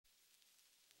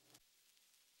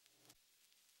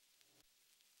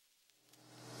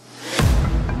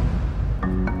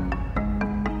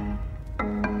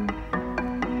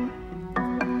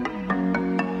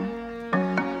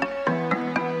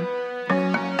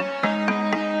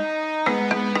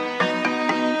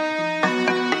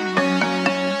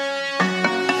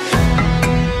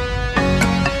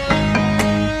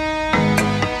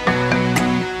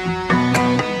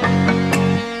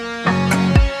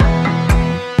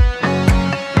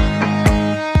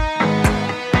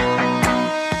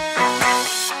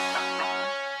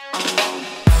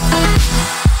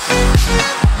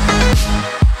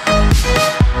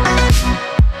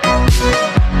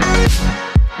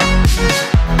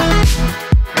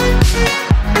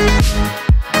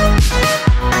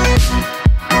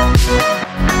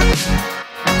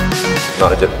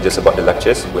just about the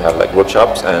lectures. We have like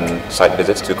workshops and site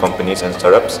visits to companies and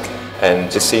startups,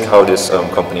 and just seeing how this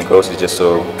company grows is just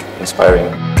so inspiring.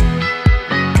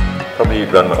 Probably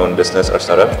run my own business or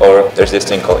startup, or there's this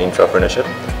thing called entrepreneurship,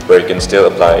 where you can still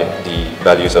apply the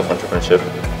values of entrepreneurship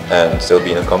and still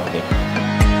be in a company.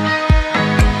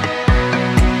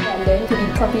 To be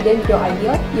confident with your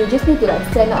idea, you just need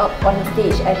to stand up on the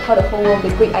stage and tell the whole world the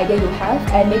great idea you have,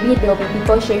 and maybe there will be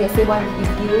people sharing the same one with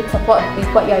you, support with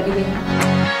what you are doing.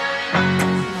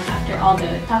 After all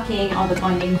the talking, all the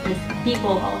bonding with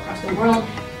people all across the world,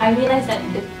 I realized that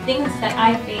the things that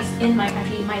I face in my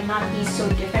country might not be so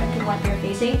different to what they're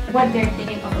facing. What they're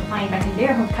thinking of applying back in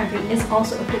their home country is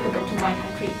also applicable to my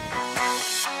country.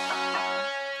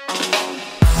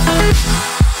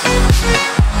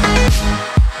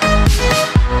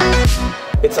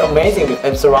 It's amazing.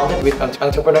 I'm surrounded with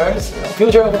entrepreneurs,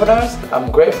 future entrepreneurs.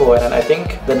 I'm grateful, and I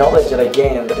think the knowledge that I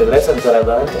gained, the lessons that I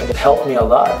learned, it helped me a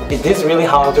lot. It is really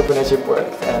how entrepreneurship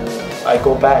works, and I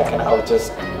go back and I'll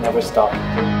just never stop.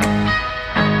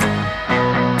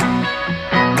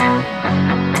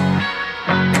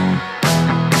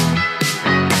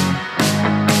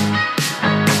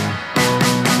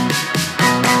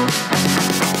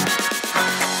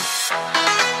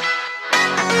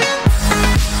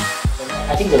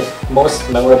 I think the most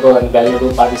memorable and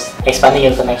valuable part is expanding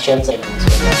your connections and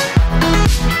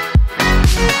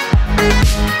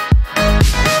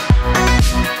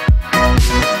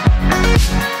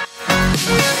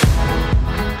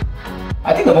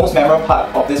I think the most memorable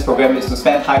part of this program is to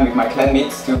spend time with my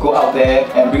clanmates, to go out there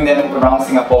and bring them around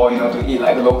Singapore, to eat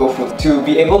like the local food, to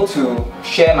be able to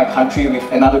share my country with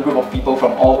another group of people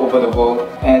from all over the world,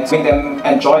 and to make them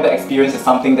enjoy the experience is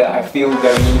something that I feel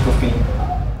very fulfilling.